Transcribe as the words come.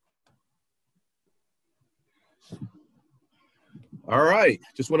All right.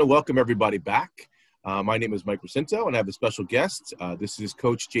 Just want to welcome everybody back. My name is Mike Racinto, and I have a special guest. This is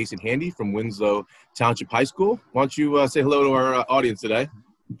Coach Jason Handy from Winslow Township High School. Why don't you say hello to our audience today?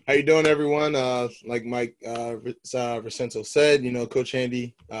 How you doing, everyone? Like Mike Racinto said, Coach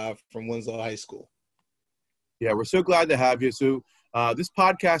Handy from Winslow High School. Yeah, we're so glad to have you. So this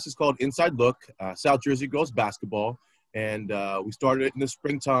podcast is called Inside Look, South Jersey Girls Basketball, and we started it in the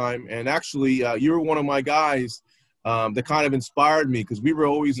springtime. And actually, you were one of my guys that kind of inspired me because we were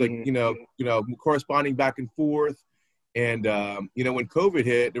always like, corresponding back and forth. And, when COVID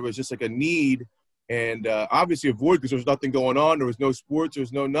hit, there was just like a need and obviously a void because there was nothing going on. There was no sports. There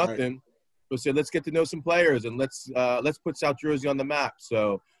was no nothing. Right. So I said, let's get to know some players and let's put South Jersey on the map.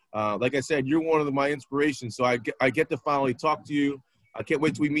 So like I said, you're one of my inspirations. So I get to finally talk to you. I can't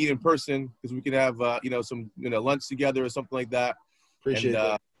wait till we meet in person because we can have, some, lunch together or something like that. Appreciate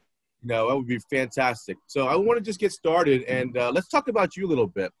it. That would be fantastic. So I want to just get started and let's talk about you a little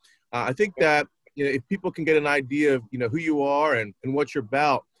bit. I think that, if people can get an idea of, who you are and what you're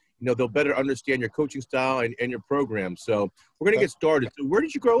about, they'll better understand your coaching style and your program. So we're going to get started. So where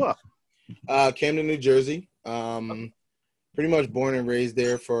did you grow up? Camden, New Jersey. Pretty much born and raised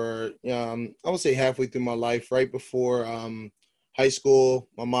there for, I would say halfway through my life. Right before high school,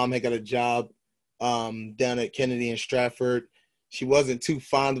 my mom had got a job down at Kennedy and Stratford. She wasn't too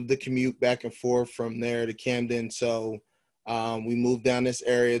fond of the commute back and forth from there to Camden. So we moved down this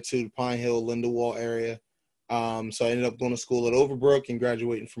area to the Pine Hill, Lindenwold area. So I ended up going to school at Overbrook and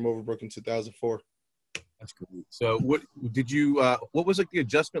graduating from Overbrook in 2004. That's great. So what was like the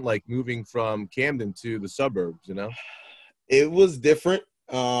adjustment like moving from Camden to the suburbs, It was different,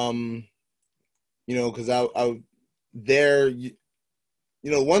 because I there,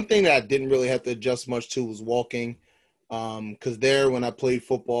 one thing that I didn't really have to adjust much to was walking. Because there, when I played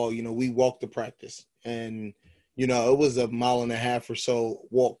football, we walked to practice. And, it was a mile and a half or so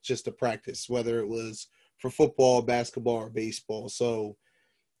walk just to practice, whether it was for football, basketball, or baseball. So,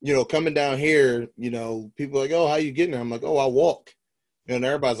 coming down here, people are like, oh, how you getting there? I'm like, oh, I walk. And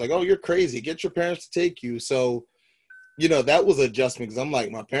everybody's like, oh, you're crazy. Get your parents to take you. So, that was an adjustment because I'm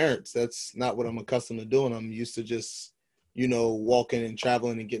like, my parents, that's not what I'm accustomed to doing. I'm used to just, walking and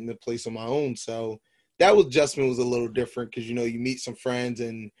traveling and getting to the place on my own. So that adjustment was a little different because, you meet some friends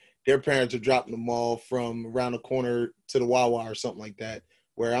and their parents are dropping them all from around the corner to the Wawa or something like that,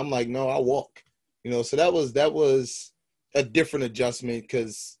 where I'm like, no, I walk, so that was a different adjustment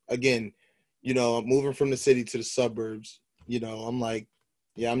because, again, I'm moving from the city to the suburbs, I'm like,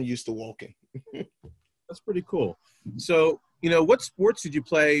 yeah, I'm used to walking. That's pretty cool. So, what sports did you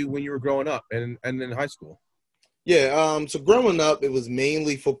play when you were growing up and in high school? Yeah, so growing up, it was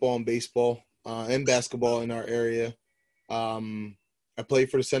mainly football and baseball and basketball in our area. I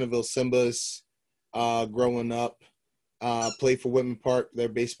played for the Centerville Simbas growing up. Played for Whitman Park, their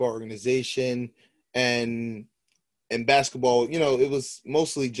baseball organization, and basketball. It was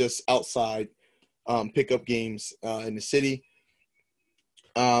mostly just outside pickup games in the city.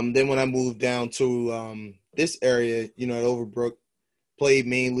 Then when I moved down to this area, at Overbrook, played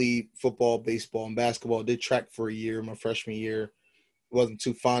mainly football, baseball, and basketball. Did track for a year, my freshman year. Wasn't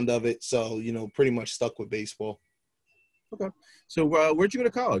too fond of it, so, pretty much stuck with baseball. Okay. So where'd you go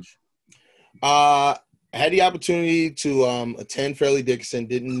to college? I had the opportunity to attend Fairleigh Dickinson.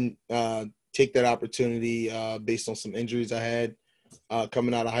 Didn't take that opportunity based on some injuries I had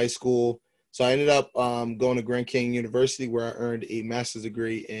coming out of high school. So I ended up going to Grand Canyon University, where I earned a master's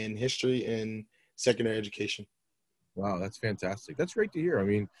degree in history and secondary education. Wow, that's fantastic. That's great to hear. I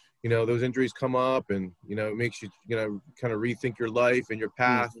mean, those injuries come up and, it makes you, kind of rethink your life and your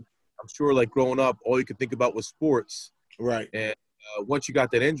path. Mm-hmm. I'm sure like growing up, all you could think about was sports. Right. And once you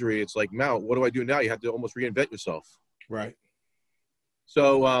got that injury, it's like, now, what do I do now? You have to almost reinvent yourself. Right.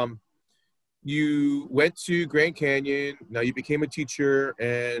 So you went to Grand Canyon. Now you became a teacher.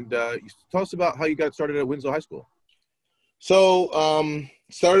 And tell us about how you got started at Winslow High School. So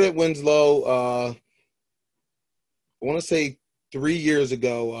started at Winslow, I want to say 4 years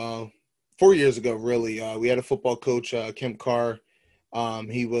ago, really. We had a football coach, Kemp Carr.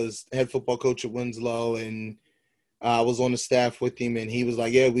 He was head football coach at Winslow, and I was on the staff with him, and he was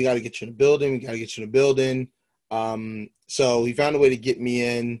like, yeah, we got to get you in the building. So he found a way to get me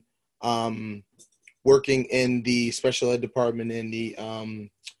in, working in the special ed department in the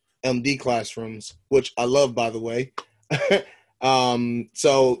MD classrooms, which I love, by the way.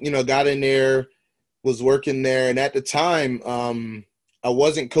 So, got in there, was working there. And at the time, I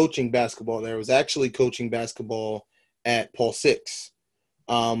wasn't coaching basketball there. I was actually coaching basketball at Paul Six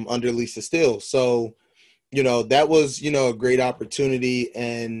under Lisa Steele. So, that was, a great opportunity.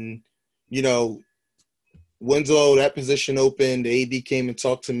 And, Winslow, that position opened. The AD came and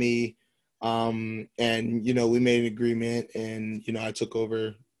talked to me, and we made an agreement, and I took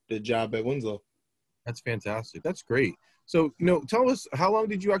over the job at Winslow. That's fantastic. That's great. So, tell us, how long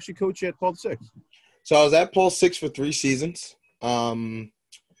did you actually coach at Paul VI? So I was at Paul VI for 3 seasons. And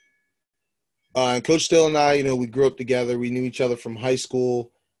Coach Still and I, we grew up together. We knew each other from high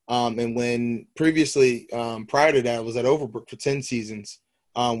school. And when previously, prior to that, I was at Overbrook for 10 seasons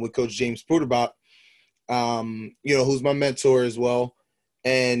with Coach James Puderbach, who's my mentor as well.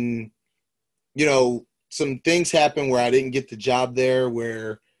 And, some things happened where I didn't get the job there,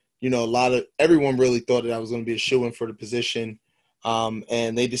 where, everyone really thought that I was going to be a shoo-in for the position.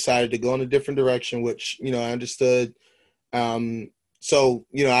 And they decided to go in a different direction, which, I understood. So,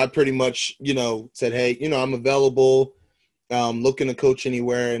 I pretty much, said, hey, I'm available, looking to coach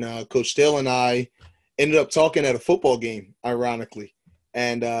anywhere. And Coach Still and I ended up talking at a football game, ironically.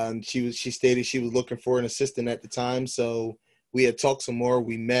 And she stated she was looking for an assistant at the time. So we had talked some more.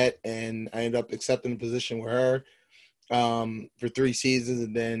 We met, and I ended up accepting the position with her for 3 seasons.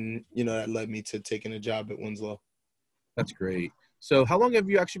 And then, that led me to taking a job at Winslow. That's great. So how long have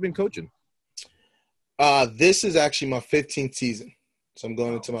you actually been coaching? This is actually my 15th season. So I'm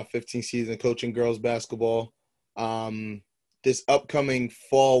going into my 15th season coaching girls basketball. This upcoming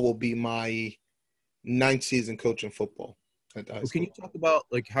fall will be my 9th season coaching football at the high school. Can you talk about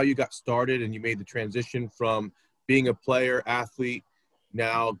how you got started and you made the transition from being a player, athlete,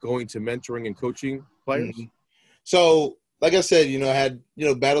 now going to mentoring and coaching players? Mm-hmm. So, like I said, I had,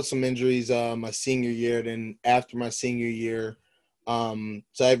 battled some injuries my senior year. Then after my senior year, so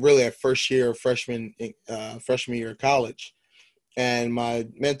I really had first year of freshman year of college. And my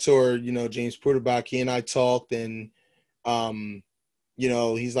mentor, James Puderbach, he and I talked, and,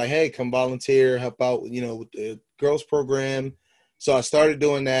 he's like, hey, come volunteer, help out, with the girls program. So I started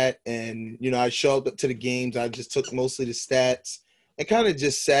doing that, and, I showed up to the games. I just took mostly the stats and kind of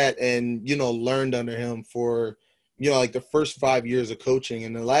just sat and, learned under him for, the first 5 years of coaching.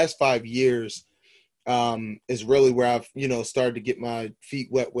 And the last 5 years is really where I've, started to get my feet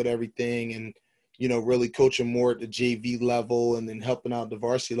wet with everything, and, really coaching more at the JV level and then helping out the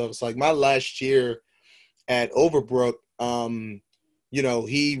varsity level. So like my last year at Overbrook,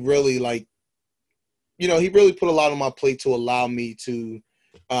 he really he really put a lot on my plate to allow me to,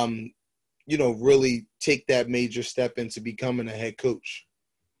 really take that major step into becoming a head coach.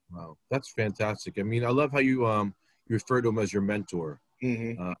 Wow, that's fantastic. I mean, I love how you you refer to him as your mentor.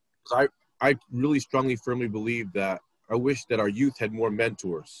 Mm-hmm. I really strongly, firmly believe that I wish that our youth had more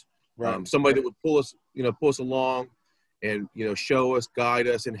mentors. Right. Somebody that would pull us along and, show us, guide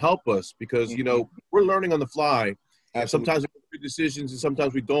us, and help us, because, we're learning on the fly. And sometimes we make good decisions and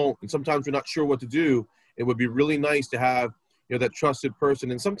sometimes we don't. And sometimes we're not sure what to do. It would be really nice to have, that trusted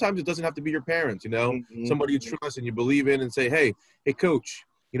person. And sometimes it doesn't have to be your parents, Mm-hmm. somebody you trust and you believe in, and say, hey, coach,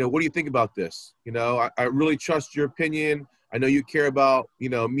 what do you think about this? I really trust your opinion. I know you care about,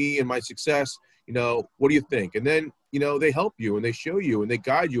 me and my success. What do you think? And then, they help you and they show you and they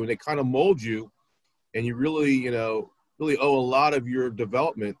guide you and they kind of mold you. And you really, really owe a lot of your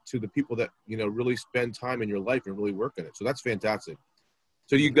development to the people that, really spend time in your life and really work in it. So that's fantastic.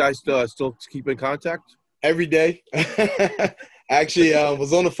 So do you guys still keep in contact? Every day. Actually,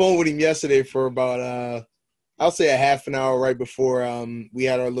 was on the phone with him yesterday for about, I'll say a half an hour right before we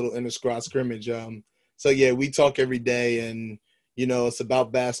had our little inter-squad scrimmage. So, yeah, we talk every day, and, it's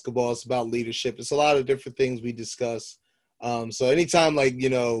about basketball. It's about leadership. It's a lot of different things we discuss. So anytime,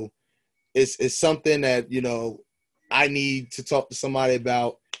 it's something that, I need to talk to somebody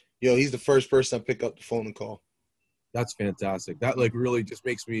about, he's the first person I pick up the phone and call. That's fantastic. That, really just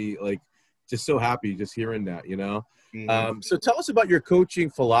makes me, just so happy just hearing that, Mm-hmm. So tell us about your coaching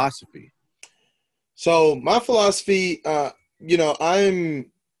philosophy. So my philosophy,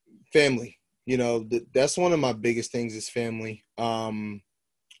 I'm family. That's one of my biggest things is family. And,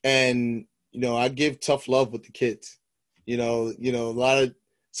 I give tough love with the kids.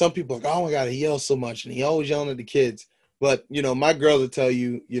 Some people are like, oh my God, he yells so much and he always yelling at the kids. But, my girls will tell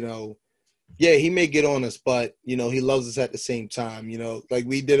you, yeah, he may get on us, but, he loves us at the same time.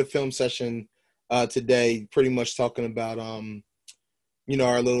 We did a film session today, pretty much talking about,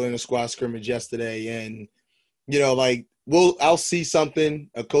 our little inter-squad scrimmage yesterday. And, I'll see something,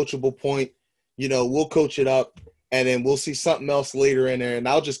 a coachable point, we'll coach it up, and then we'll see something else later in there, and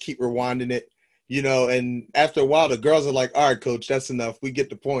I'll just keep rewinding it, and after a while, the girls are like, all right, coach, that's enough. We get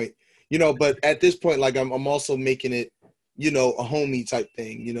the point, but at this point, I'm also making it, a homie type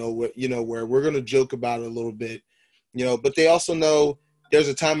thing, where we're going to joke about it a little bit, but they also know there's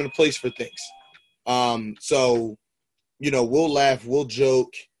a time and a place for things. So, we'll laugh, we'll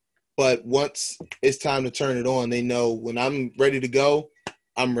joke, But once it's time to turn it on, they know when I'm ready to go,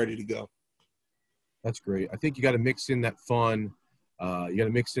 I'm ready to go. That's great. I think you got to mix in that fun. You got to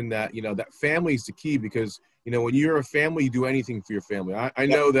mix in that, that family is the key because, when you're a family, you do anything for your family. I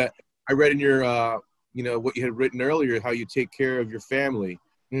know that I read in your, what you had written earlier, how you take care of your family.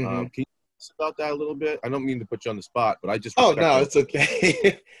 Mm-hmm. Can you tell us about that a little bit? I don't mean to put you on the spot, but I just Oh, respect no, that. it's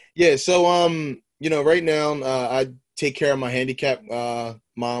okay. Yeah. So, right now, I take care of my handicapped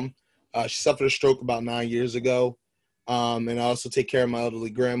mom. She suffered a stroke about 9 years ago. And I also take care of my elderly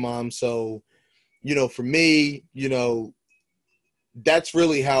grandmom. So, for me, that's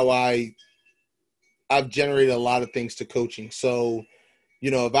really how I've generated a lot of things to coaching. So,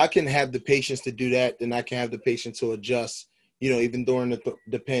 if I can have the patience to do that, then I can have the patience to adjust, even during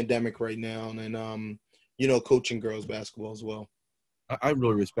the pandemic right now. And, coaching girls basketball as well. I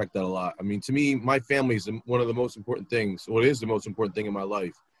really respect that a lot. I mean, to me, my family is one of the most important things. Well, it is the most important thing in my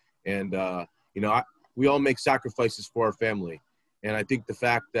life. And, we all make sacrifices for our family. And I think the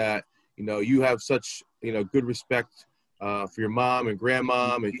fact that, you have such, good respect for your mom and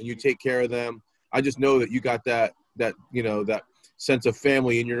grandmom and you take care of them. I just know that you got that sense of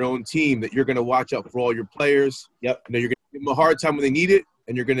family in your own team that you're going to watch out for all your players. Yep. You're going to give them a hard time when they need it.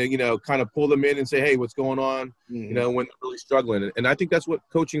 And you're going to, kind of pull them in and say, hey, what's going on? Mm-hmm. When they're really struggling. And I think that's what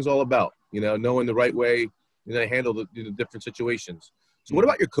coaching is all about, knowing the right way to handle the different situations. So what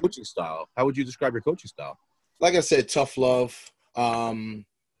about your coaching style? How would you describe your coaching style? Like I said, tough love.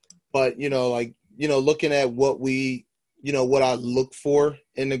 But, looking at what what I look for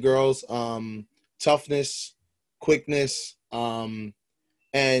in the girls, toughness, quickness, and,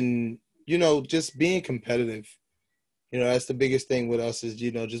 just being competitive. That's the biggest thing with us is,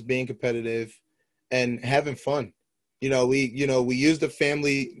 just being competitive and having fun. We use the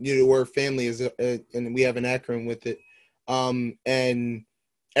family, word family is, and we have an acronym with it. And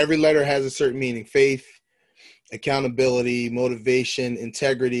every letter has a certain meaning: faith, accountability, motivation,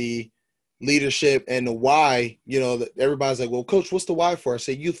 integrity, leadership, and the why. Everybody's like, well, coach, what's the why for? I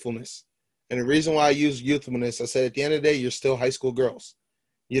say youthfulness. And the reason why I use youthfulness, I said, at the end of the day, you're still high school girls.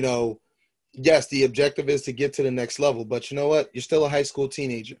 Yes, the objective is to get to the next level, but you know what? You're still a high school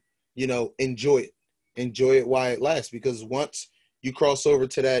teenager. Enjoy it. Enjoy it while it lasts, because once you cross over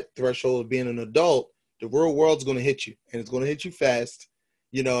to that threshold of being an adult, the real world's going to hit you, and it's going to hit you fast,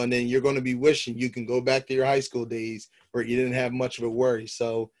 and then you're going to be wishing you can go back to your high school days where you didn't have much of a worry.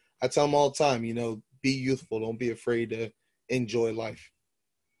 So I tell them all the time, be youthful. Don't be afraid to enjoy life.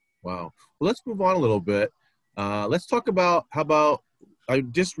 Wow. Well, let's move on a little bit. Let's talk about I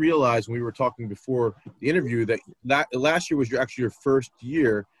just realized when we were talking before the interview that last year was actually your first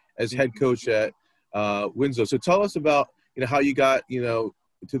year as head coach at Winslow. So tell us about, how you got,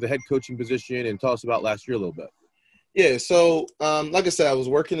 to the head coaching position, and tell us about last year a little bit. Yeah. So, like I said, I was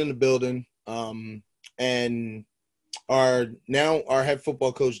working in the building, and our head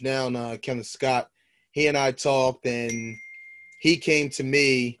football coach now, Kenneth Scott, he and I talked, and he came to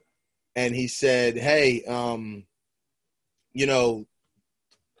me and he said, hey,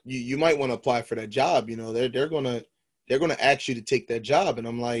 you might want to apply for that job. They're gonna ask you to take that job. And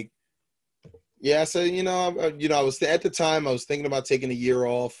I'm like, yeah. I said, I was at the time I was thinking about taking a year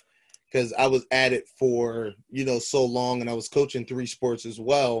off because I was at it for so long, and I was coaching 3 sports as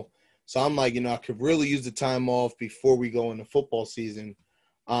well. So I'm like, I could really use the time off before we go into football season.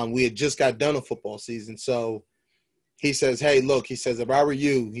 We had just got done a football season, so he says, hey, look, he says, if I were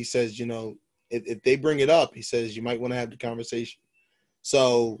you, he says, if they bring it up, he says, you might want to have the conversation.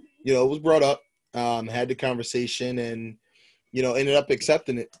 So, it was brought up, had the conversation, and, ended up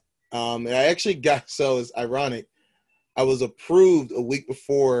accepting it. And I actually so it's ironic, I was approved a week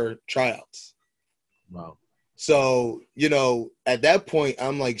before tryouts. Wow. So, at that point,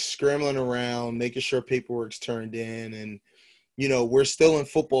 I'm like scrambling around, making sure paperwork's turned in. And, we're still in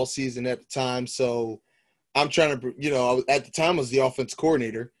football season at the time. So I'm trying to, at the time I was the offense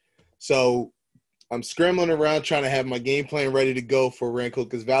coordinator. So I'm scrambling around trying to have my game plan ready to go for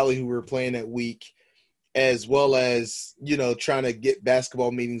Rancocas Valley, who we were playing that week, as well as, trying to get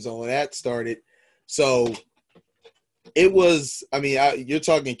basketball meetings, all of that started. So it was, you're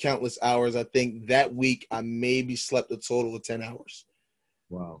talking countless hours. I think that week I maybe slept a total of 10 hours.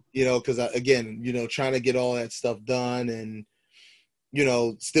 Wow. Because again, trying to get all that stuff done, and,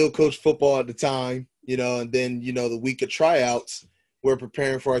 still coach football at the time, and then, the week of tryouts, we're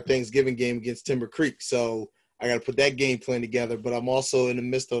preparing for our Thanksgiving game against Timber Creek. So I got to put that game plan together, but I'm also in the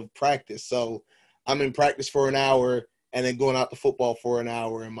midst of practice. So I'm in practice for an hour and then going out to football for an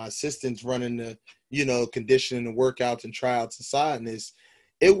hour, and my assistant's running the, conditioning and workouts and tryouts aside. And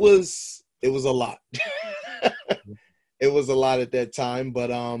it was a lot. it was a lot at that time, but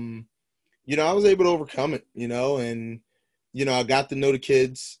you know, I was able to overcome it, you know, and you know, I got to know the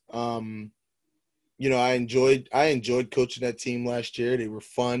kids. You know, I enjoyed coaching that team last year. They were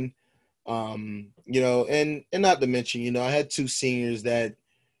fun. You know, and not to mention, you know, I had two seniors that,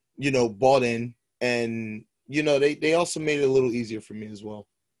 you know, bought in, and you know, they also made it a little easier for me as well.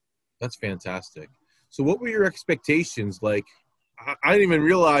 That's fantastic. So what were your expectations? Like, I didn't even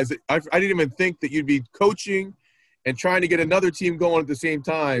realize that I didn't even think that you'd be coaching and trying to get another team going at the same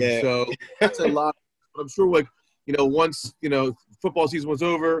time. Yeah. So that's a lot. But I'm sure, like, you know, once, you know, football season was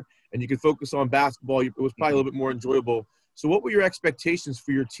over and you could focus on basketball, it was probably a little bit more enjoyable. So what were your expectations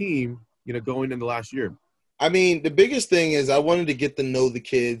for your team, you know, going into last year? I mean, the biggest thing is I wanted to get to know the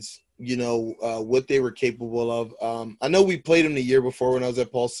kids, you know, what they were capable of. I know we played them the year before when I was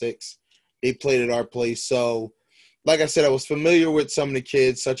at Paul Six. They played at our place. So, like I said, I was familiar with some of the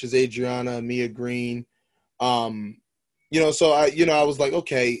kids, such as Adriana, Mia Green. You know, so I was like,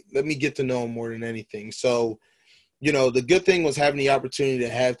 okay, let me get to know them more than anything. So, you know, the good thing was having the opportunity to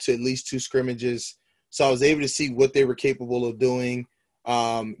have to at least 2 scrimmages. So I was able to see what they were capable of doing,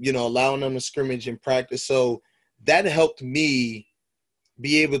 you know, allowing them to scrimmage and practice. So that helped me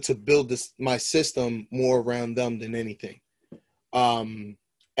be able to build my system more around them than anything.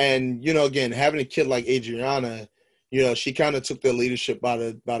 And, you know, again, having a kid like Adriana, you know, she kind of took the leadership by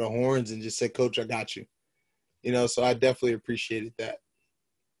the horns and just said, Coach, I got you. You know, so I definitely appreciated that.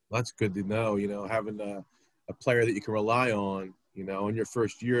 That's good to know, you know, having a player that you can rely on, you know, in your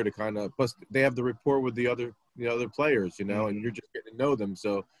first year to kind of – plus they have the rapport with the other players, you know, and you're just getting to know them.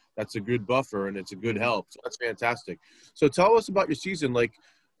 So that's a good buffer and it's a good help. So that's fantastic. So tell us about your season. Like,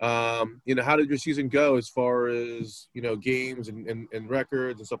 you know, how did your season go as far as, you know, games and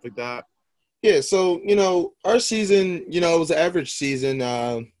records and stuff like that? Yeah, so, you know, our season, you know, it was an average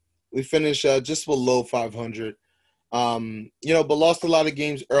season. We finished just below 500. You know, but lost a lot of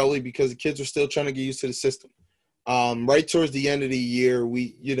games early because the kids were still trying to get used to the system. Right towards the end of the year,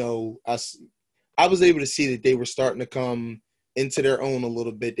 I was able to see that they were starting to come into their own a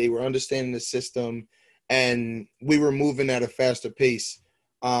little bit. They were understanding the system, and we were moving at a faster pace.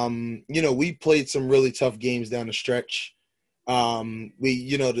 You know, we played some really tough games down the stretch.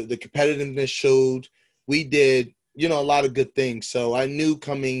 You know, the competitiveness showed. We did, you know, a lot of good things. So I knew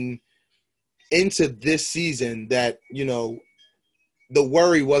coming into this season that, you know, the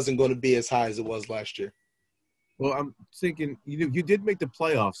worry wasn't going to be as high as it was last year. Well, I'm thinking you did make the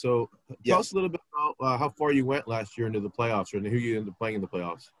playoffs. So tell us a little bit about how far you went last year into the playoffs, or who you ended up playing in the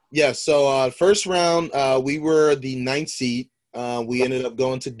playoffs. Yeah, so first round, we were the 9th seed. We ended up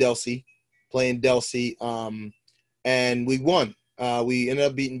going to Delsea, playing Delsea, and we won. We ended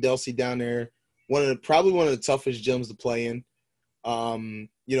up beating Delsea down there. Probably one of the toughest gyms to play in.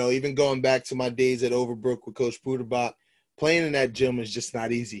 You know, even going back to my days at Overbrook with Coach Puderbach, playing in that gym is just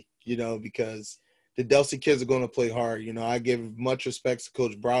not easy, you know, because the Delsea kids are going to play hard. You know, I give much respect to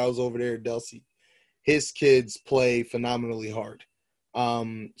Coach Bryles over there at Delsea. His kids play phenomenally hard.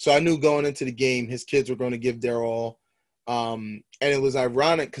 So I knew going into the game, his kids were going to give their all. And it was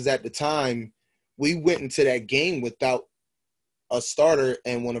ironic because at the time, we went into that game without a starter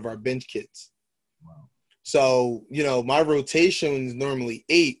and one of our bench kids. Wow. So, you know, my rotation was normally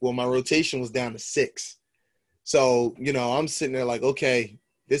 8. Well, my rotation was down to 6. So, you know, I'm sitting there like, okay,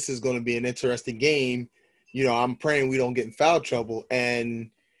 this is going to be an interesting game. You know, I'm praying we don't get in foul trouble.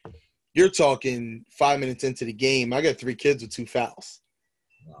 And you're talking 5 minutes into the game, I got 3 kids with 2 fouls.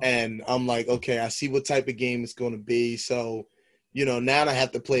 Wow. And I'm like, okay, I see what type of game it's going to be. So, you know, now I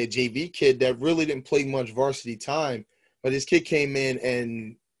have to play a JV kid that really didn't play much varsity time. But this kid came in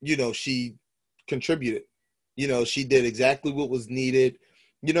and, you know, she contributed. You know, she did exactly what was needed.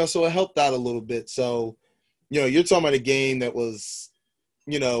 You know, so it helped out a little bit. So, you know, you're talking about a game that was,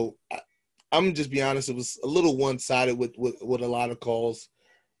 you know, I'm just be honest, it was a little one-sided with a lot of calls.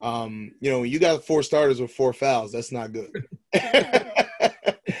 You know, when you got 4 starters with 4 fouls, that's not good.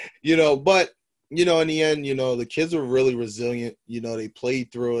 You know, but, you know, in the end, you know, the kids were really resilient. You know, they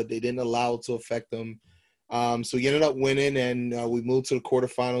played through it. They didn't allow it to affect them. So we ended up winning, and we moved to the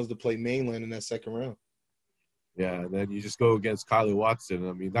quarterfinals to play Mainland in that second round. Yeah, and then you just go against Kylie Watson.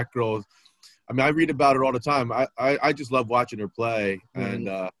 I mean, that girl – I mean, I read about her all the time. I just love watching her play. Mm-hmm.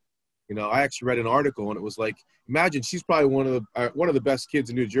 And, you know, I actually read an article, and it was like, imagine she's probably one of the best kids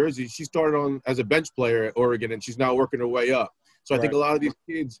in New Jersey. She started on as a bench player at Oregon, and she's now working her way up. So I think a lot of these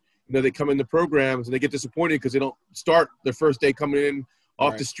kids, you know, they come into programs and they get disappointed because they don't start their first day coming in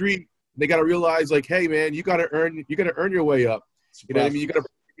off the street. They got to realize, like, hey, man, you got to earn your way up. You know what I mean? You got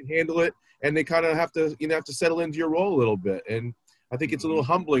to handle it, and they kind of have to settle into your role a little bit. And I think it's a little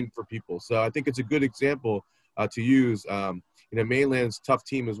humbling for people. So I think it's a good example to use. Mainland's tough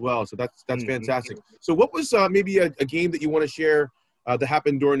team as well, so that's fantastic. So what was maybe a game that you want to share that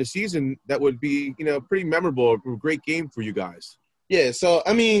happened during the season that would be pretty memorable, a great game for you guys? Yeah, so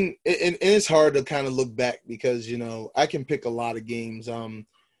I mean, it's hard to kind of look back because I can pick a lot of games.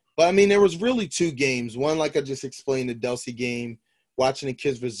 But I mean, there was really two games. One, like I just explained, the Delsey game, watching the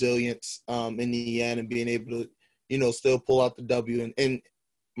kids' resilience in the end and being able to, still pull out the W and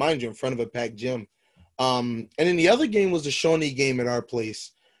mind you, in front of a packed gym. And then the other game was the Shawnee game at our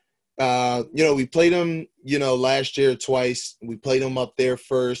place. We played them, last year twice. We played them up there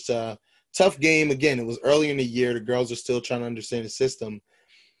first. Tough game. Again, it was early in the year. The girls are still trying to understand the system.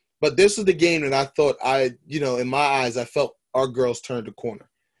 But this was the game that I thought in my eyes, I felt our girls turned the corner.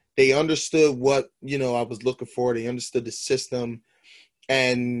 They understood what, I was looking for. They understood the system.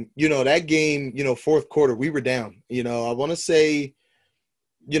 And, that game, fourth quarter, we were down. I want to say,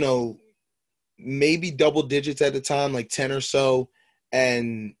 maybe double digits at the time, like 10 or so.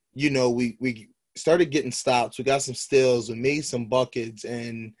 And, we started getting stops. We got some steals. We made some buckets.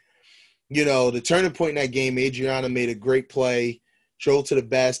 And, the turning point in that game, Adriana made a great play, drove to the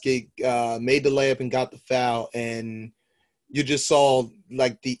basket, made the layup and got the foul. And you just saw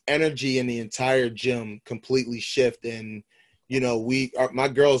like the energy in the entire gym completely shift. And, my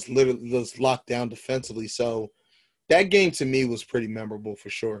girls literally was locked down defensively. So that game to me was pretty memorable for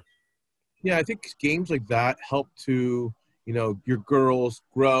sure. Yeah, I think games like that help to, your girls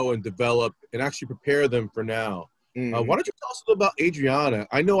grow and develop and actually prepare them for now. Why don't you tell us a little about Adriana?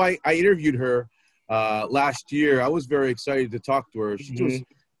 I know I interviewed her last year. I was very excited to talk to her. She was a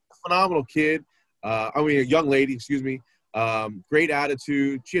phenomenal kid. A young lady, excuse me. Great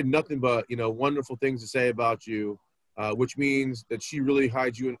attitude. She had nothing but, wonderful things to say about you, which means that she really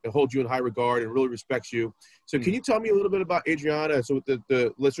holds you in high regard and really respects you. So can you tell me a little bit about Adriana so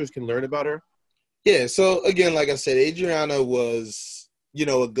the listeners can learn about her? Yeah. So again, like I said, Adriana was,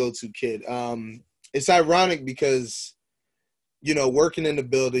 a go-to kid. It's ironic because, working in the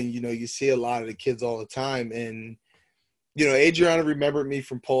building, you see a lot of the kids all the time. And, Adriana remembered me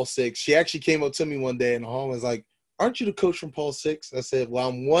from Paul Six. She actually came up to me one day in the hall and was like, "Aren't you the coach from Paul Six?" I said, "Well,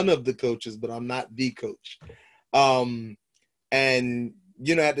 I'm one of the coaches, but I'm not the coach." And,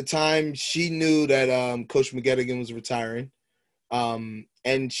 at the time she knew that Coach McGettigan was retiring.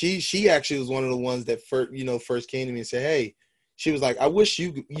 And she actually was one of the ones that first came to me and said, "Hey," she was like, "I wish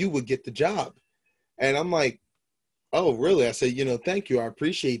you would get the job." And I'm like, "Oh, really?" I said, "Thank you. I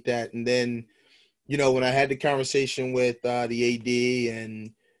appreciate that." And then, when I had the conversation with the AD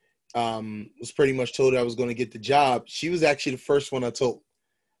and was pretty much told I was going to get the job, she was actually the first one I told.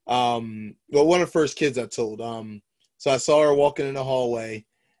 One of the first kids I told. So I saw her walking in the hallway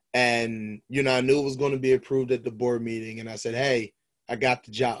and, I knew it was going to be approved at the board meeting. And I said, "Hey, I got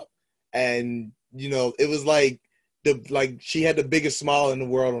the job." And, it was like she had the biggest smile in the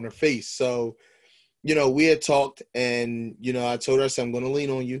world on her face. So, we had talked and, I told her, I said, "I'm going to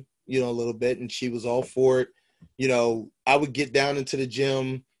lean on you, a little bit." And she was all for it. I would get down into the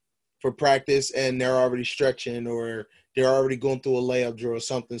gym for practice and they're already stretching or they're already going through a layup drill or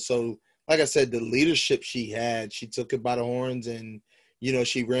something. So, like I said, the leadership she had, she took it by the horns and,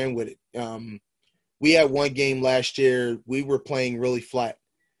 she ran with it. We had one game last year. We were playing really flat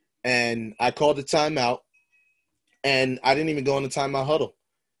and I called the timeout and I didn't even go in the timeout huddle.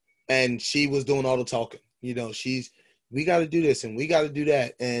 And she was doing all the talking. We got to do this and we got to do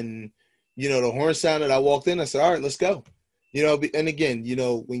that. And, the horn sounded. I walked in. I said, "All right, let's go." And again,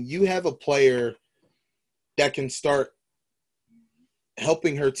 when you have a player that can start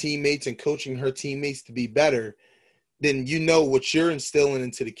helping her teammates and coaching her teammates to be better, then what you're instilling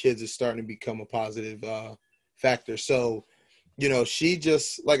into the kids is starting to become a positive factor. So, she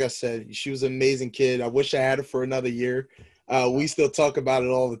just, like I said, she was an amazing kid. I wish I had her for another year. We still talk about it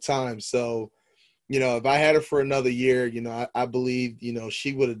all the time. So, if I had her for another year, I believe,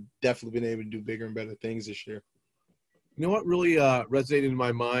 she would have definitely been able to do bigger and better things this year. You know what really resonated in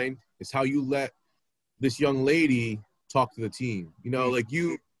my mind is how you let this young lady talk to the team. Like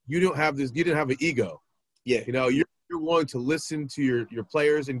you don't have this, you didn't have an ego. Yeah. You're willing to listen to your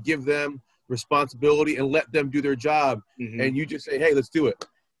players and give them responsibility and let them do their job. And you just say, "Hey, let's do it."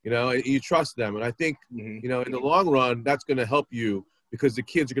 And you trust them. And I think, in the long run, that's going to help you because the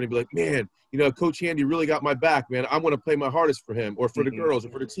kids are going to be like, "Man, Coach Handy really got my back, man. I'm going to play my hardest for him or for the girls or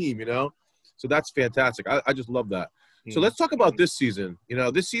for the team, So that's fantastic. I just love that. So let's talk about this season.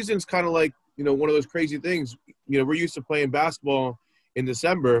 This season's kind of like, one of those crazy things. We're used to playing basketball in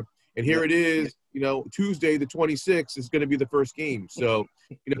December, and here it is, Tuesday the 26th is going to be the first game. So,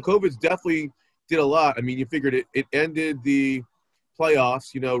 COVID's definitely did a lot. I mean, you figured it ended the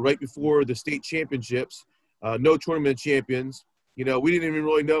playoffs, right before the state championships. no tournament champions. We didn't even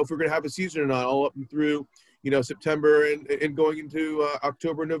really know if we are going to have a season or not all up and through, September and going into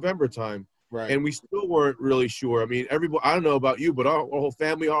October, November time. Right. And we still weren't really sure. I mean, everybody, I don't know about you, but our whole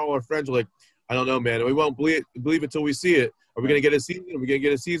family, all our friends are like, I don't know, man. We won't believe it until we see it. Are we going to get a season? Are we going to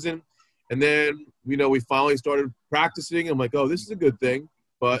get a season? And then, we finally started practicing. I'm like, oh, this is a good thing.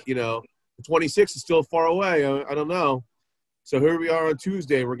 But, the 26th is still far away. I don't know. So here we are on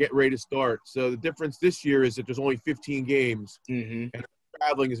Tuesday, and we're getting ready to start. So the difference this year is that there's only 15 games, and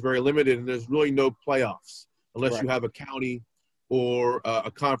traveling is very limited, and there's really no playoffs unless you have a county or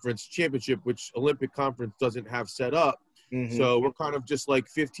a conference championship, which Olympic Conference doesn't have set up. So we're kind of just like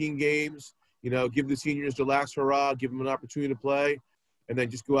 15 games, give the seniors the last hurrah, give them an opportunity to play, and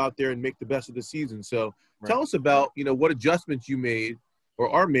then just go out there and make the best of the season. So tell us about, what adjustments you made or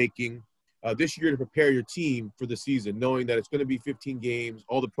are making this year to prepare your team for the season, knowing that it's going to be 15 games,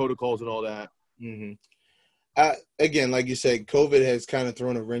 all the protocols and all that. Again, like you said, COVID has kind of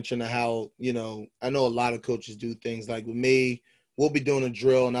thrown a wrench into how, I know a lot of coaches do things. Like with me, we'll be doing a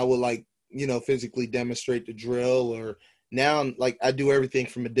drill and I will physically demonstrate the drill, or now like I do everything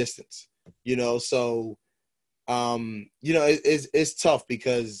from a distance, so it's tough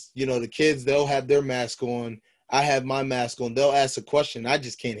because, the kids, they'll have their mask on. I have my mask on. They'll ask a question. I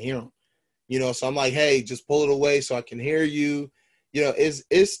just can't hear them. So I'm like, hey, just pull it away so I can hear you.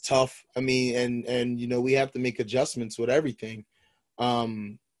 It's tough. I mean, and we have to make adjustments with everything.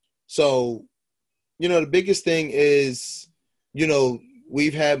 So, the biggest thing is,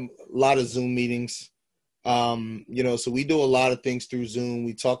 we've had a lot of Zoom meetings. So we do a lot of things through Zoom.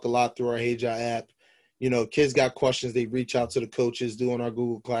 We talk a lot through our HeyJa app. Kids got questions, they reach out to the coaches, doing our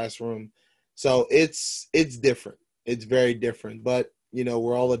Google Classroom. So it's different. It's very different, but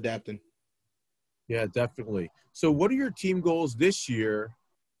we're all adapting. Yeah, definitely. So what are your team goals this year,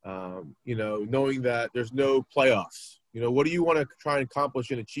 knowing that there's no playoffs? What do you want to try and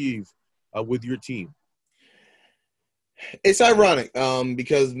accomplish and achieve with your team? It's ironic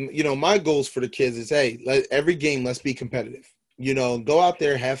because, my goals for the kids is, hey, every game, let's be competitive. Go out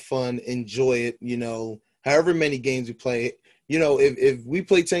there, have fun, enjoy it, however many games we play. If we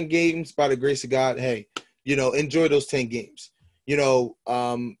play 10 games, by the grace of God, hey, enjoy those 10 games.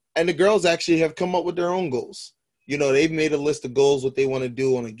 And the girls actually have come up with their own goals. They've made a list of goals, what they want to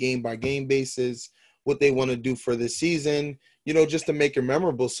do on a game-by-game basis, what they want to do for the season, just to make it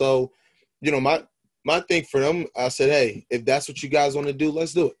memorable. So, my thing for them, I said, hey, if that's what you guys want to do,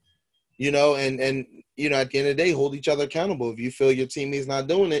 let's do it. And at the end of the day, hold each other accountable. If you feel your teammate's not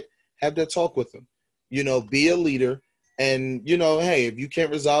doing it, have that talk with them. Be a leader. And, hey, if you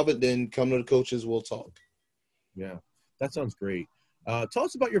can't resolve it, then come to the coaches, we'll talk. Yeah, that sounds great. Tell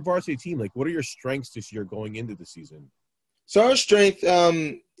us about your varsity team. Like, what are your strengths this year going into the season? So our strength,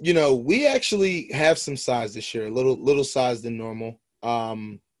 we actually have some size this year, a little size than normal.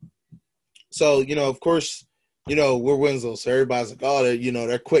 So, of course, we're Winslow. So everybody's like, oh,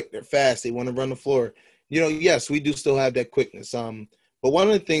 they're quick, they're fast, they want to run the floor. Yes, we do still have that quickness. But one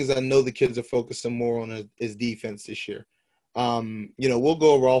of the things I know the kids are focusing more on is defense this year. We'll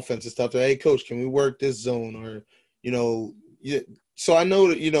go over offense and stuff. Hey, coach, can we work this zone? Or, so I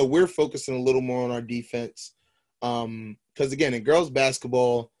know that, we're focusing a little more on our defense. Because, again, in girls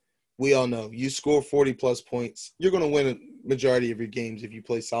basketball, we all know you score 40-plus points, you're going to win a majority of your games if you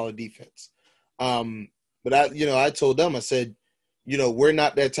play solid defense. But, I told them, I said, we're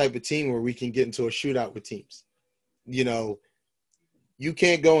not that type of team where we can get into a shootout with teams. You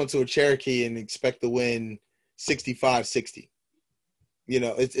can't go into a Cherokee and expect to win 65-60.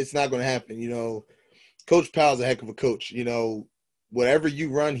 It's not going to happen. Coach Powell's a heck of a coach. Whatever you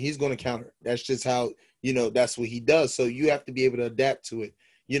run, he's going to counter. That's just how, that's what he does. So you have to be able to adapt to it,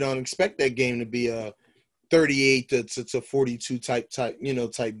 and expect that game to be a 38 to 42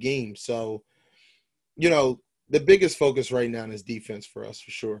 type game. So, the biggest focus right now is defense for us,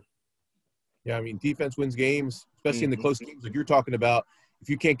 for sure. Yeah, I mean, defense wins games, especially in the close games like you're talking about. If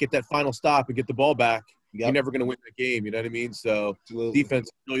you can't get that final stop and get the ball back, you're never going to win that game. You know what I mean? So Absolutely. Defense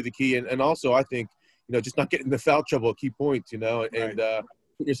is really the key. And also, I think, just not getting into foul trouble at key points, and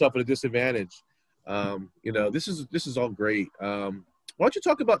put yourself at a disadvantage. This is all great. Why don't you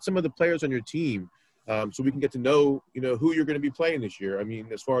talk about some of the players on your team so we can get to know, who you're going to be playing this year? I mean,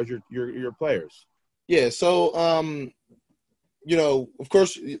 as far as your players. Yeah, so, of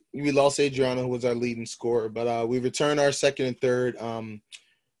course, we lost Adriana, who was our leading scorer, but we returned our second and third.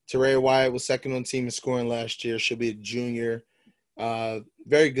 Teraya Wyatt was second on team in scoring last year. She'll be a junior.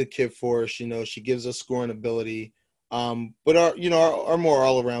 Very good kid for us. She gives us scoring ability. But our more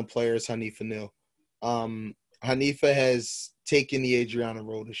all-around player is Hanifa Neal. Hanifa has taken the Adriana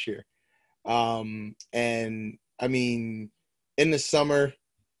role this year. And I mean, in the summer,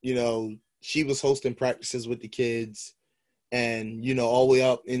 she was hosting practices with the kids, and all the way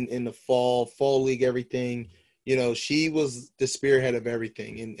up in the fall league, everything. She was the spearhead of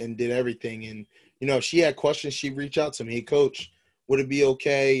everything and did everything. And if she had questions, she'd reach out to me. Hey, coach, would it be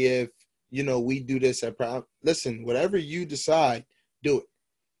okay if we do this at listen, whatever you decide, do it.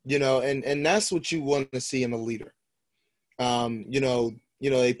 And that's what you want to see in a leader.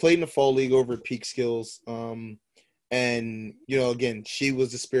 They played in the fall league over at Peak Skills. And again, she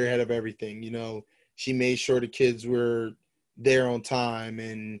was the spearhead of everything. She made sure the kids were there on time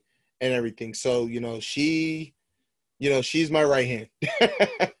and everything. So, she's my right hand.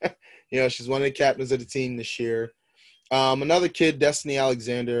 She's one of the captains of the team this year. Another kid, Destiny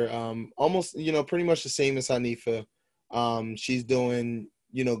Alexander, almost, pretty much the same as Hanifa. She's doing,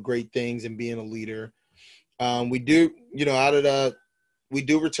 great things and being a leader. We do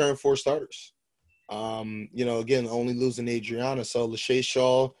return 4 starters. Again, only losing Adriana. So Lachey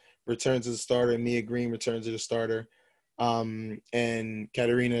Shaw returns as a starter, and Mia Green returns as a starter. And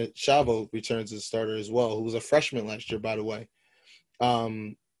Katerina Chavo returns as a starter as well, who was a freshman last year, by the way.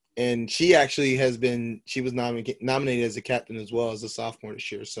 And she actually she was nominated as a captain as well as a sophomore this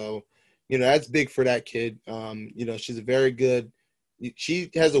year. So, that's big for that kid. She's a very good, she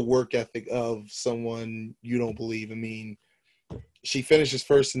has a work ethic of someone you don't believe. I mean, she finishes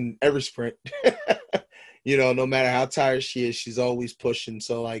first in every sprint. No matter how tired she is, she's always pushing.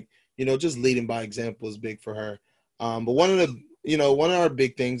 So just leading by example is big for her. But one of our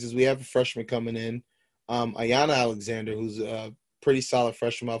big things is we have a freshman coming in, Ayana Alexander, who's a pretty solid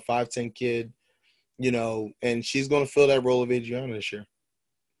freshman, about 5'10" kid, and she's going to fill that role of Adriana this year.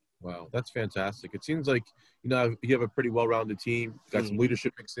 Wow, that's fantastic. It seems like, you have a pretty well-rounded team. Got some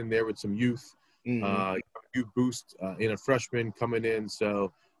leadership mixed in there with some youth. You boost in a freshman coming in.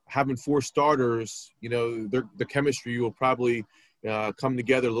 So having 4 starters, the chemistry will probably come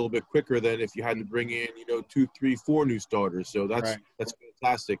together a little bit quicker than if you had to bring in, 2, 3, 4 new starters. So that's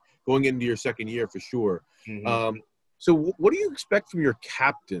fantastic going into your second year for sure. So what do you expect from your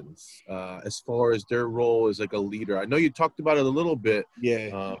captains as far as their role as like a leader? I know you talked about it a little bit.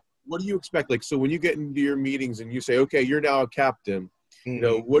 Yeah. What do you expect? So when you get into your meetings and you say, okay, you're now a captain,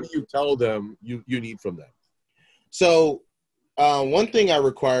 what do you tell them you need from them? So one thing I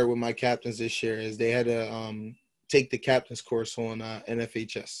required with my captains this year is they had to take the captain's course on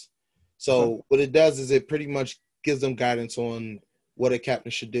NFHS. So what it does is it pretty much gives them guidance on what a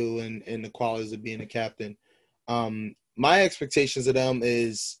captain should do and the qualities of being a captain. My expectations of them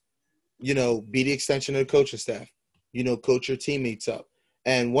is, be the extension of the coaching staff, coach your teammates up.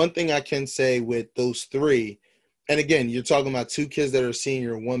 And one thing I can say with those 3, and again, you're talking about 2 kids that are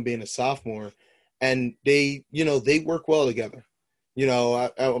senior, 1 being a sophomore, and they work well together.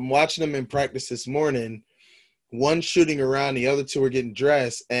 I'm watching them in practice this morning, 1 shooting around, the other 2 are getting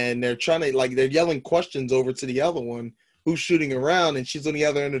dressed, and they're trying to, they're yelling questions over to the other one who's shooting around, and she's on the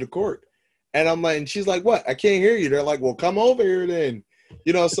other end of the court. And I'm like, and she's like, what? I can't hear you. They're like, well, come over here then.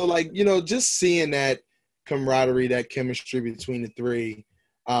 So just seeing that camaraderie, that chemistry between the 3,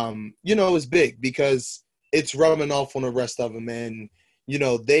 is big because it's rubbing off on the rest of them. And,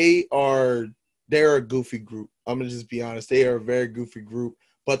 they're a goofy group. I'm going to just be honest. They are a very goofy group,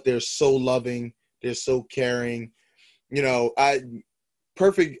 but they're so loving. They're so caring. I'm going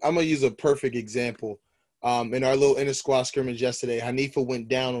to use a perfect example. In our little inter-squad scrimmage yesterday, Hanifa went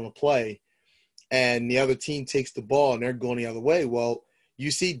down on a play, and the other team takes the ball, and they're going the other way. Well, you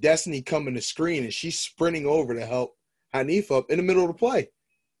see Destiny coming to screen, and she's sprinting over to help Hanifa up in the middle of the play.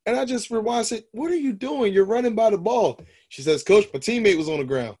 And I just rewind and said, what are you doing? You're running by the ball. She says, Coach, my teammate was on the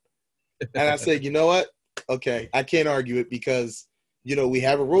ground. And I said, you know what? Okay, I can't argue it because, we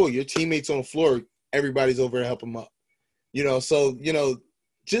have a rule. Your teammate's on the floor. Everybody's over to help them up. So,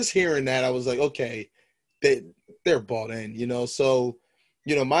 just hearing that, I was like, okay, they're bought in, So,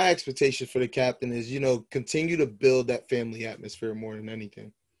 my expectation for the captain is, continue to build that family atmosphere more than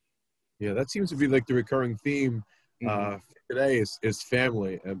anything. Yeah, that seems to be like the recurring theme today is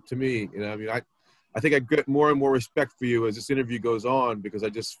family. And to me, I think I get more and more respect for you as this interview goes on because I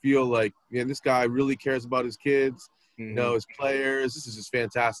just feel like, this guy really cares about his kids, his players. This is just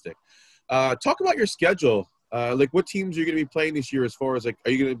fantastic. Talk about your schedule. What teams are you going to be playing this year as far as, are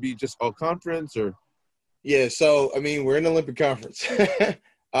you going to be just all conference or? Yeah, so, we're in the Olympic Conference.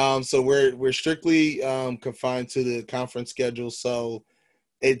 So we're strictly confined to the conference schedule. So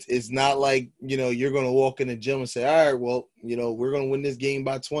it's not like, you're going to walk in the gym and say, all right, well, we're going to win this game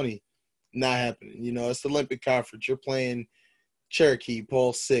by 20. Not happening. It's the Olympic Conference. You're playing Cherokee,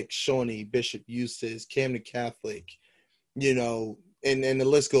 Paul Six, Shawnee, Bishop Eustis, Camden Catholic, and the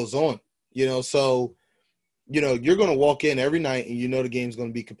list goes on. So, you're going to walk in every night and the game's going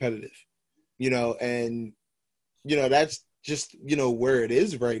to be competitive, and, that's just, where it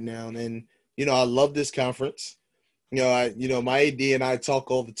is right now. And, I love this conference. My AD and I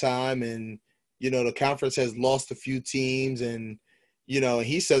talk all the time, and, the conference has lost a few teams, and,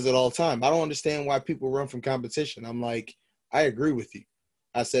 he says it all the time. I don't understand why people run from competition. I'm like, I agree with you.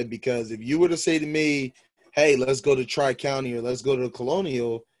 I said, because if you were to say to me, hey, let's go to Tri-County or let's go to the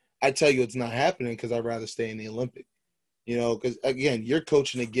Colonial, I tell you it's not happening because I'd rather stay in the Olympic. Because, again, you're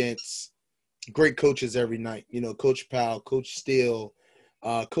coaching against great coaches every night. Coach Powell, Coach Steele,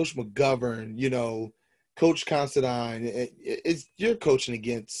 Coach McGovern, Coach Considine. You're coaching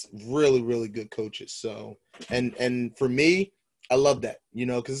against really, really good coaches. So, and for me, I love that,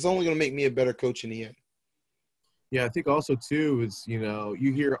 because it's only going to make me a better coach in the end. Yeah, I think also too is,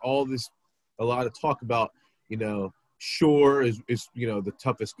 you hear a lot of talk about, Shore is the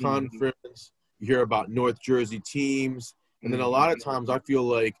toughest conference. You hear about North Jersey teams. And then a lot of times I feel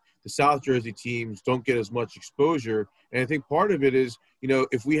like the South Jersey teams don't get as much exposure. And I think part of it is,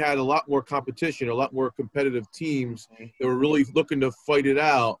 if we had a lot more competition, a lot more competitive teams that were really looking to fight it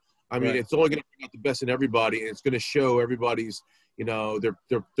out, I mean, It's only going to bring out the best in everybody, and it's going to show everybody's, their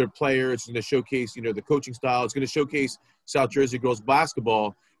players. It's going to showcase, the coaching style. It's going to showcase South Jersey girls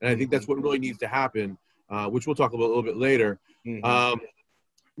basketball, and I think that's what really needs to happen, which we'll talk about a little bit later.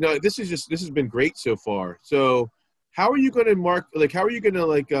 This has been great so far. So how are you going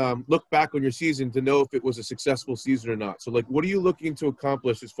to look back on your season to know if it was a successful season or not? So what are you looking to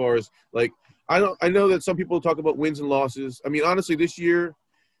accomplish as far as I know that some people talk about wins and losses. I mean, honestly, this year,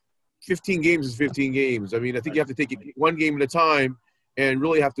 15 games is 15 games. I mean, I think you have to take it one game at a time and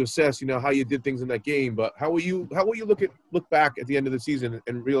really have to assess, how you did things in that game. But how will you look back at the end of the season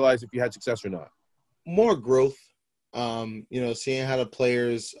and realize if you had success or not? More growth, seeing how the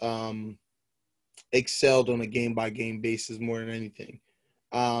players excelled on a game-by-game basis more than anything.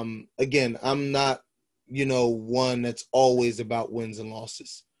 Again, I'm not, one that's always about wins and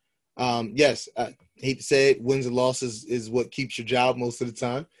losses. Yes, I hate to say it, wins and losses is what keeps your job most of the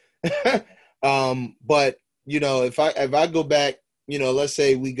time. But if I go back, let's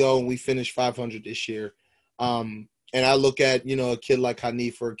say we go and we finish 500 this year, and I look at a kid like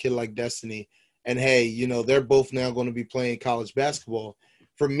Hanif or a kid like Destiny, and hey, they're both now going to be playing college basketball.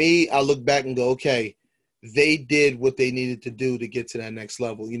 For me, I look back and go, okay, they did what they needed to do to get to that next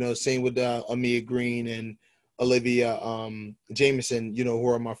level. Same with Amia Green and Olivia Jameson, who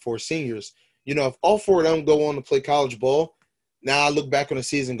are my four seniors. If all four of them go on to play college ball, now I look back on the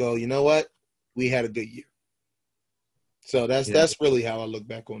season and go, you know what? We had a good year. So that's really how I look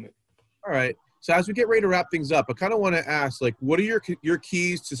back on it. All right. So as we get ready to wrap things up, I kind of want to ask, what are your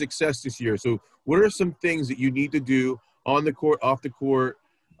keys to success this year? So what are some things that you need to do on the court, off the court,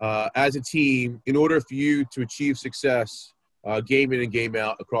 as a team in order for you to achieve success game in and game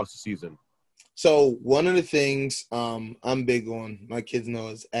out across the season? So one of the things I'm big on, my kids know,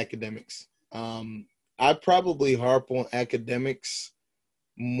 is academics. I probably harp on academics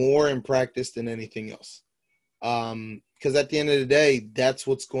more in practice than anything else. Because at the end of the day, that's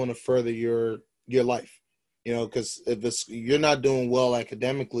what's going to further your life. Because if you're not doing well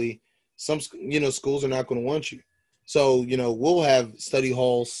academically, some schools are not going to want you. So we'll have study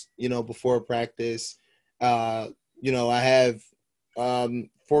halls before practice. I have 3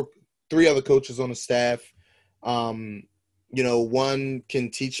 other coaches on the staff. One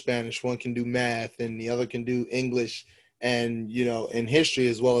can teach Spanish, one can do math, and the other can do English and, and history,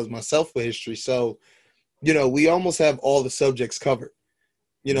 as well as myself with history. So, we almost have all the subjects covered,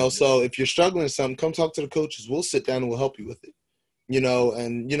 so if you're struggling with something, come talk to the coaches. We'll sit down and we'll help you with it,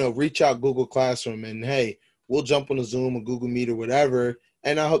 and, reach out Google Classroom and, hey, we'll jump on a Zoom or Google Meet or whatever,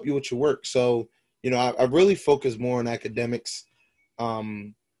 and I'll help you with your work. So, I really focus more on academics.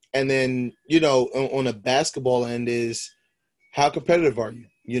 And then, on a basketball end is, how competitive are you?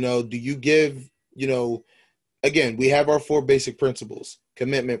 Do you give, again, we have our 4 basic principles: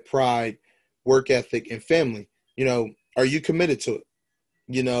 commitment, pride, work ethic, and family. Are you committed to it?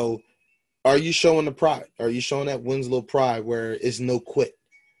 Are you showing the pride? Are you showing that Winslow pride where it's no quit?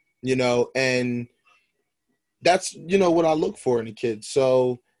 And that's, what I look for in a kid.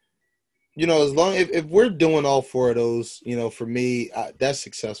 So, as long if we're doing all 4 of those, for me, that's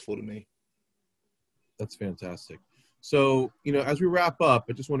successful to me. That's fantastic. So, as we wrap up,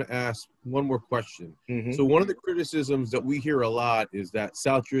 I just want to ask one more question. So one of the criticisms that we hear a lot is that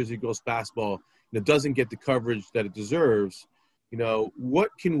South Jersey girls basketball doesn't get the coverage that it deserves. What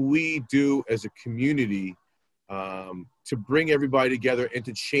can we do as a community to bring everybody together and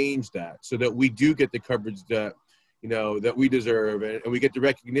to change that so that we do get the coverage that, that we deserve, and we get the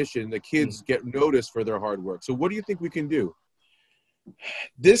recognition. The kids get noticed for their hard work. So what do you think we can do?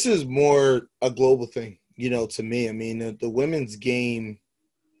 This is more a global thing, to me. I mean, the women's game,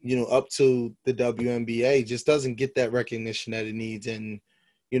 up to the WNBA just doesn't get that recognition that it needs. And,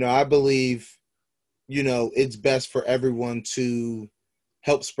 I believe, it's best for everyone to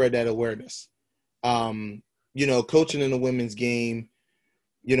help spread that awareness. Coaching in the women's game,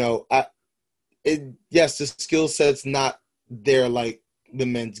 yes, the skill set's not there like the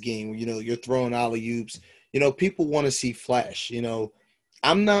men's game. You're throwing alley-oops. People want to see flash.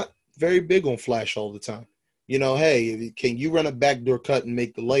 I'm not very big on flash all the time. Hey, can you run a backdoor cut and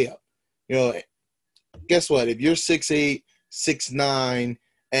make the layup? Guess what? If you're 6'8", 6'9",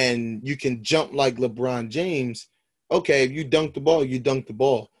 and you can jump like LeBron James, okay, if you dunk the ball, you dunk the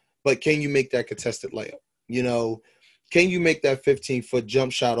ball. But can you make that contested layup? Can you make that 15-foot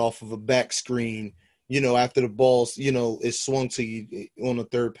jump shot off of a back screen, after the ball, is swung to you on a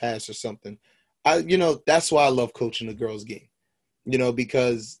third pass or something? That's why I love coaching the girls' game,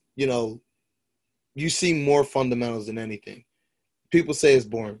 because, you see more fundamentals than anything. People say it's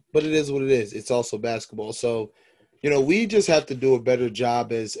boring, but it is what it is. It's also basketball. So, we just have to do a better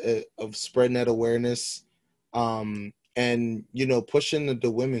job of spreading that awareness, and, pushing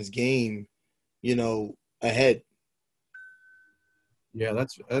the women's game, ahead. Yeah,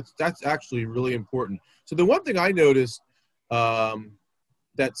 that's actually really important. So the one thing I noticed,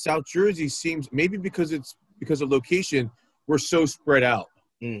 that South Jersey seems, maybe because of location, we're so spread out.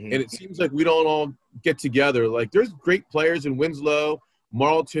 Mm-hmm. And it seems like we don't all get together. Like, there's great players in Winslow,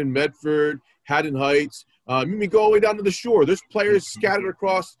 Marlton, Medford, Haddon Heights. We go all the way down to the shore. There's players scattered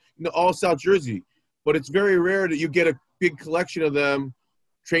across all South Jersey. But it's very rare that you get a big collection of them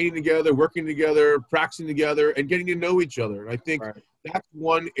training together, working together, practicing together, and getting to know each other. And I think that's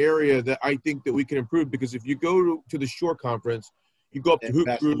one area that I think that we can improve, because if you go to the Shore Conference, you go up to Hoop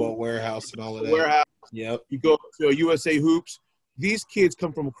Basketball Group, Warehouse and all of that. Warehouse. Yep. You go to USA Hoops. These kids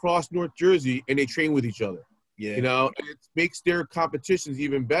come from across North Jersey, and they train with each other. Yeah. And it makes their competitions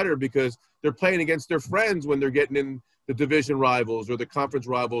even better, because they're playing against their friends when they're getting in the division rivals or the conference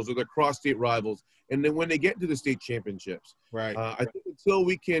rivals or the cross-state rivals. And then when they get into the state championships. Right. I think until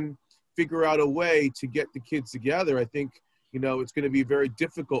we can figure out a way to get the kids together, I think, it's going to be very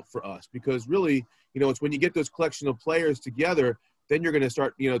difficult for us, because really, it's when you get those collection of players together, then you're going to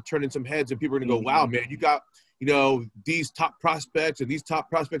start, turning some heads, and people are going to go, wow, man, you got, these top prospects and these top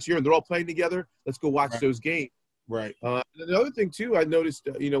prospects here, and they're all playing together. Let's go watch those games. Right. The other thing too, I noticed,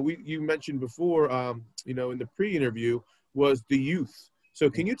 you mentioned before, in the pre-interview, was the youth. So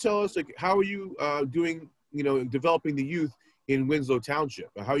can you tell us, like, how are you doing, developing the youth in Winslow Township?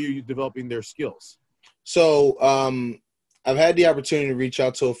 How are you developing their skills? So I've had the opportunity to reach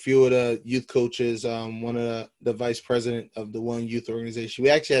out to a few of the youth coaches. One of the vice president of the one youth organization. We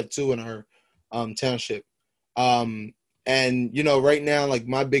actually have two in our township. And, right now, like,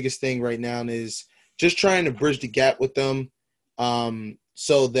 my biggest thing right now is just trying to bridge the gap with them,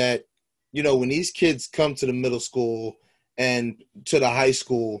 so that, when these kids come to the middle school and to the high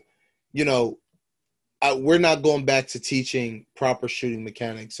school, we're not going back to teaching proper shooting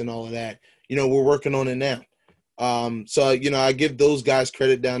mechanics and all of that. We're working on it now. So, I give those guys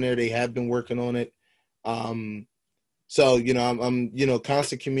credit down there. They have been working on it. So, I'm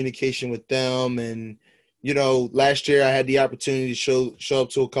constant communication with them. And, last year I had the opportunity to show up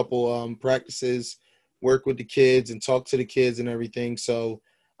to a couple practices, work with the kids and talk to the kids and everything. So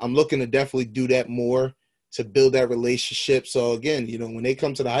I'm looking to definitely do that more to build that relationship. So again, when they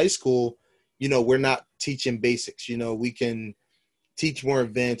come to the high school, we're not teaching basics. We can teach more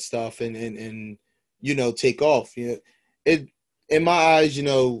advanced stuff and take off. It, in my eyes,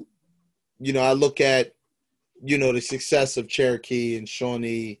 I look at, the success of Cherokee and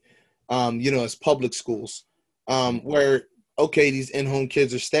Shawnee, as public schools, where, okay, these in-home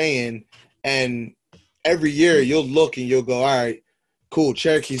kids are staying, and every year you'll look and you'll go, all right, cool,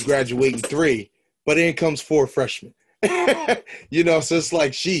 Cherokee's graduating 3, but in comes 4 freshmen. So it's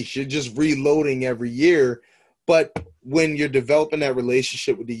like, sheesh, you're just reloading every year. But when you're developing that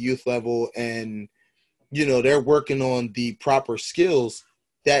relationship with the youth level and, they're working on the proper skills,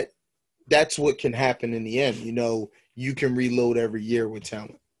 that's what can happen in the end. You can reload every year with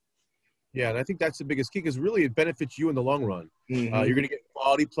talent. Yeah, and I think that's the biggest key, because really it benefits you in the long run. Mm-hmm. You're going to get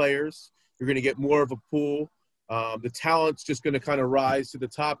quality players. You're going to get more of a pool. The talent's just going to kind of rise to the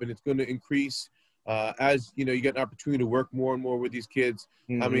top, and it's going to increase as, you get an opportunity to work more and more with these kids.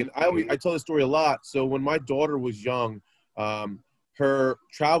 Mm-hmm. I mean, I tell this story a lot. So when my daughter was young, her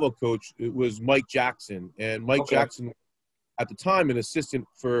travel coach was Mike Jackson. And Mike Jackson, at the time, an assistant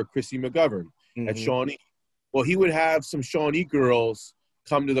for Chrissy McGovern at Shawnee. Well, he would have some Shawnee girls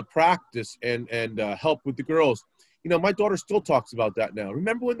come to the practice and help with the girls. You know, my daughter still talks about that now.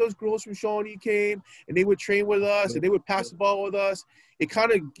 Remember when those girls from Shawnee came and they would train with us and they would pass the ball with us? It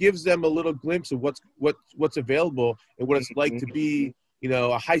kind of gives them a little glimpse of what's available and what it's like to be, you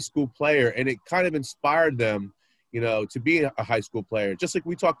know, a high school player. And it kind of inspired them, you know, to be a high school player. Just like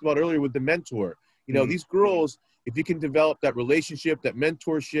we talked about earlier with the mentor. You know, these girls, if you can develop that relationship, that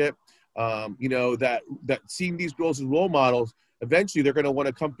mentorship, you know, that seeing these girls as role models, eventually they're going to want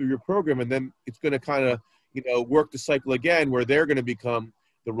to come through your program, and then it's going to kind of, you know, work the cycle again where they're going to become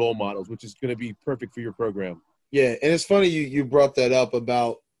the role models, which is going to be perfect for your program. Yeah, and it's funny you brought that up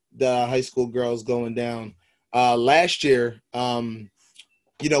about the high school girls going down. Last year,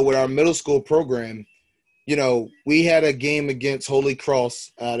 you know, with our middle school program, you know, we had a game against Holy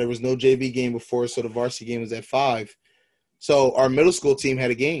Cross. There was no JV game before, so the varsity game was at 5. So our middle school team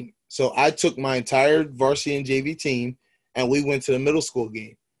had a game. So I took my entire varsity and JV team, and we went to the middle school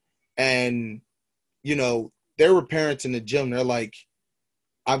game. And, you know, there were parents in the gym. They're like,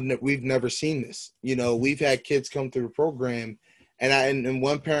 we've never seen this. You know, we've had kids come through the program, and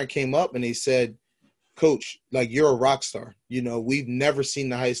one parent came up and he said, Coach, like, you're a rock star. You know, we've never seen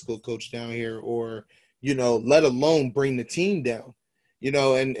the high school coach down here, or, you know, let alone bring the team down. You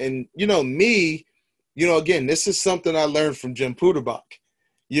know, and you know, me, you know, again, this is something I learned from Jim Puderbach.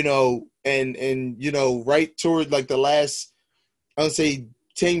 You know, and you know, right toward like the last, I would say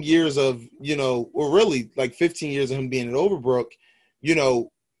 10 years of, you know, or really like 15 years of him being at Overbrook, you know,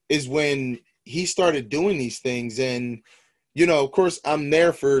 is when he started doing these things. And, you know, of course, I'm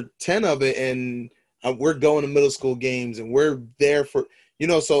there for 10 of it, and we're going to middle school games, and we're there for, you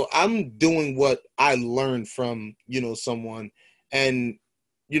know, so I'm doing what I learned from, you know, someone. And,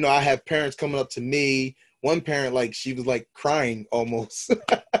 you know, I have parents coming up to me. One parent, like, she was like crying almost.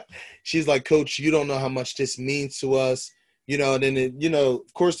 She's like, Coach, you don't know how much this means to us. You know, and then, you know,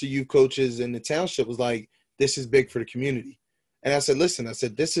 of course, the youth coaches in the township was like, this is big for the community. And I said, listen, I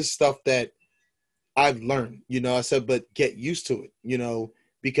said, this is stuff that I've learned, you know, I said, but get used to it, you know,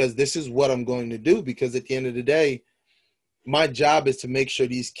 because this is what I'm going to do. Because at the end of the day, my job is to make sure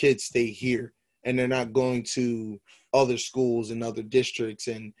these kids stay here and they're not going to other schools and other districts.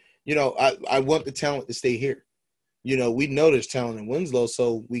 And, you know, I want the talent to stay here. You know, we know there's talent in Winslow,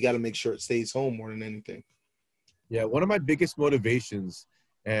 so we got to make sure it stays home more than anything. Yeah, one of my biggest motivations,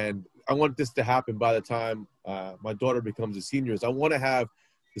 and I want this to happen by the time my daughter becomes a senior, is I want to have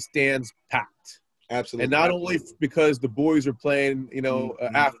the stands packed. Absolutely. And not only because the boys are playing, you know,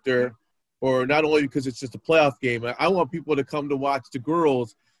 after, or not only because it's just a playoff game. I want people to come to watch the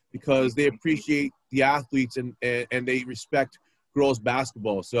girls because they appreciate the athletes and they respect girls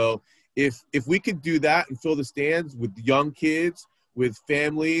basketball. So if we could do that and fill the stands with young kids, with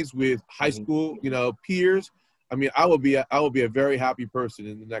families, with high school, you know, peers, I mean, I will be a very happy person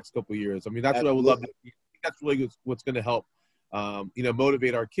in the next couple of years. I mean, that's Absolutely. What I would love to see. That's really what's going to help, you know,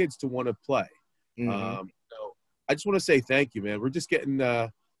 motivate our kids to want to play. So I just want to say thank you, man. We're just getting,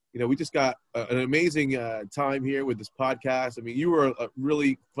 you know, we just got an amazing time here with this podcast. I mean, you were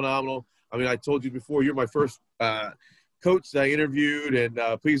really phenomenal. I mean, I told you before, you're my first coach that I interviewed, and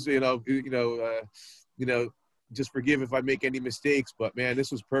please, you know, just forgive if I make any mistakes. But man,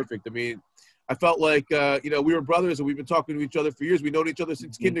 this was perfect. I mean, I felt like, you know, we were brothers and we've been talking to each other for years. We've known each other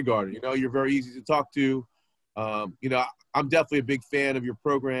since kindergarten. You know, you're very easy to talk to. You know, I'm definitely a big fan of your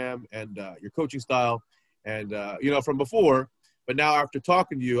program and your coaching style and, you know, from before. But now after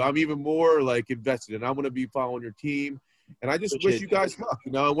talking to you, I'm even more, like, invested. And I'm going to be following your team. And I just wish you guys luck.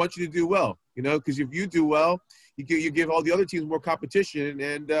 You know, I want you to do well, you know, because if you do well, you give all the other teams more competition.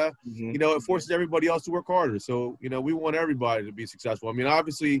 And, you know, it forces everybody else to work harder. So, you know, we want everybody to be successful. I mean,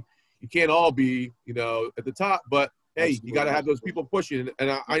 obviously, you can't all be, you know, at the top. But, hey, Absolutely. You got to have those people pushing.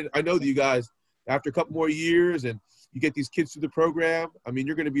 And I know that you guys, after a couple more years and you get these kids through the program, I mean,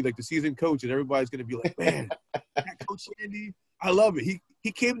 you're going to be like the seasoned coach, and everybody's going to be like, man, Coach Andy, I love it.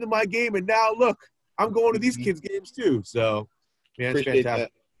 He came to my game, and now, look, I'm going to these kids' games too. So, man, it's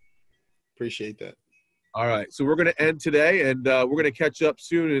fantastic. Appreciate that. All right, so we're going to end today, and we're going to catch up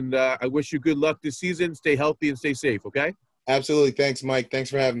soon, and I wish you good luck this season. Stay healthy and stay safe, okay? Absolutely. Thanks, Mike. Thanks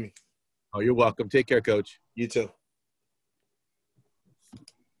for having me. Oh, you're welcome. Take care, Coach. You too.